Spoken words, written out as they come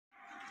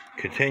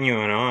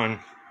Continuing on,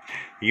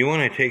 you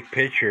want to take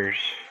pictures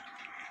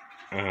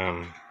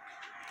of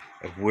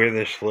where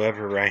this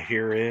lever right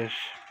here is,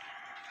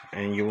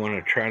 and you want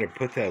to try to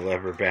put that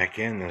lever back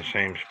in the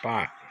same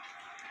spot.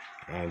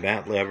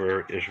 That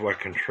lever is what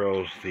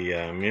controls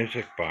the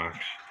music box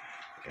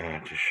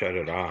to shut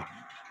it off.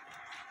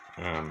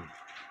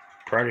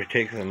 Prior to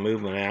taking the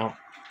movement out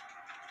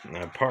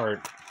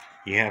apart,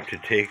 you have to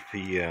take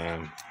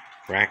the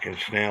rack and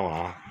snail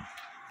off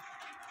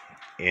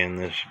and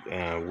this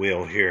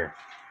wheel here,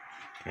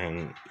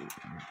 and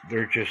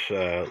they're just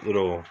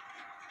little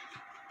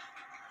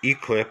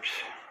E-clips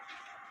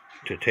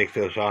to take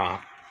those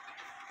off.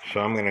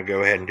 So I'm going to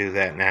go ahead and do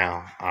that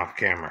now off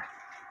camera.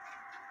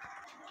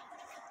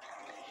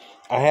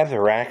 I have the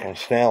rack and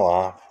snail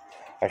off.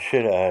 I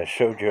should have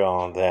showed you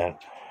all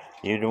that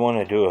you'd want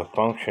to do a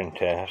function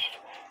test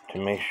to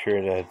make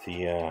sure that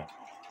the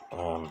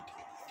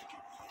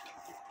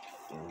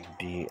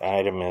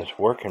item is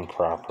working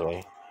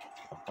properly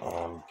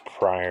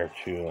prior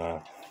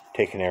to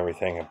taking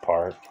everything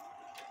apart.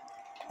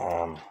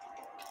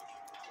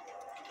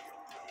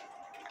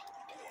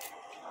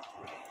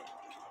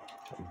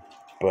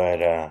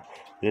 But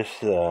this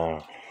is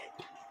a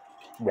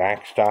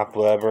rack stop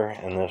lever,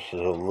 and this is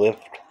a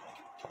lift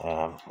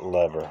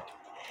lever.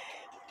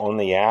 On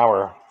the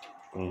hour,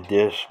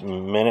 this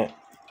minute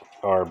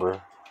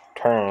arbor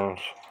turns,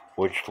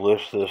 which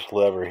lifts this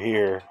lever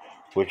here,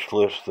 which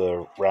lifts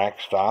the rack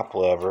stop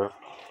lever,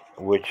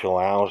 which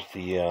allows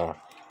the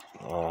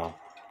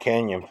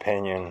canyon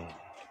pinion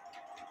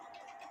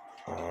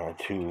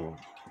to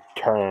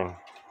turn,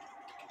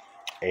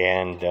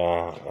 and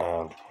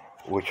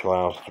which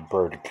allows the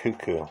bird to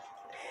cuckoo.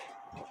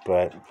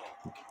 But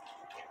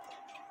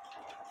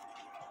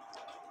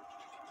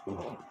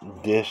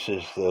this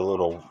is the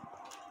little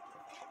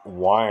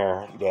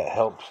wire that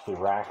helps the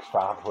rack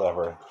stop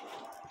lever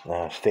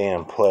stay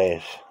in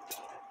place,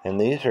 and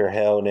these are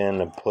held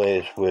into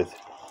place with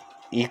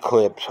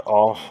E-clips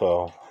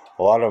also.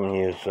 A lot of them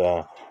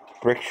use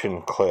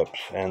friction clips,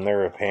 and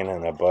they're a pain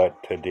in the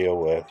butt to deal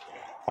with.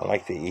 I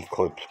like the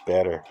E-clips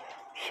better,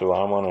 so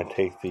I want to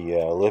take the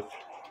lift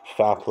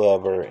stop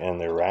lever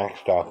and the rack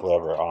stop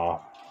lever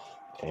off,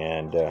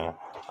 and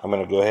I'm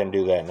going to go ahead and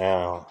do that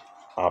now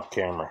off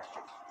camera.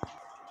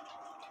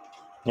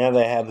 Now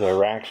that I have the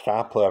rack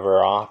stop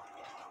lever off,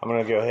 I'm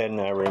going to go ahead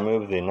and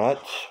remove the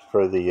nuts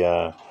for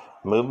the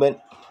movement.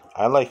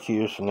 I like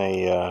using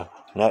a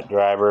nut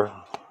driver,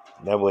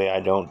 that way I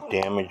don't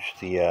damage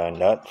the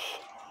nuts.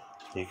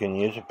 You can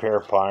use a pair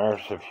of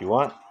pliers if you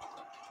want.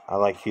 I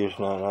like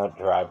using a nut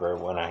driver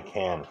when I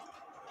can.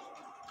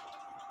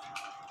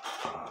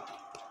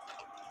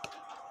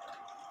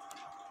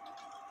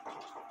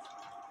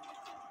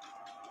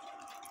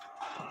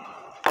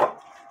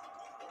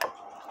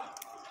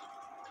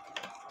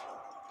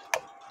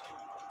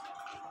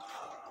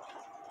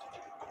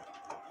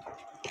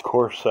 Of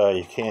course,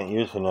 you can't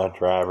use a nut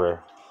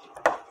driver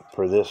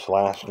for this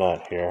last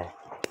nut here,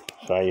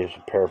 so I use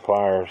a pair of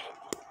pliers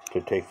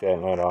to take that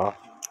nut off.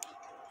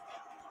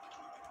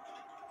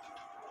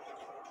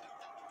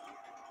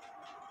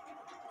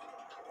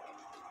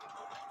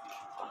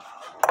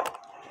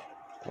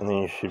 And then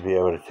you should be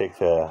able to take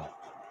the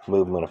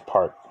movement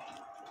apart.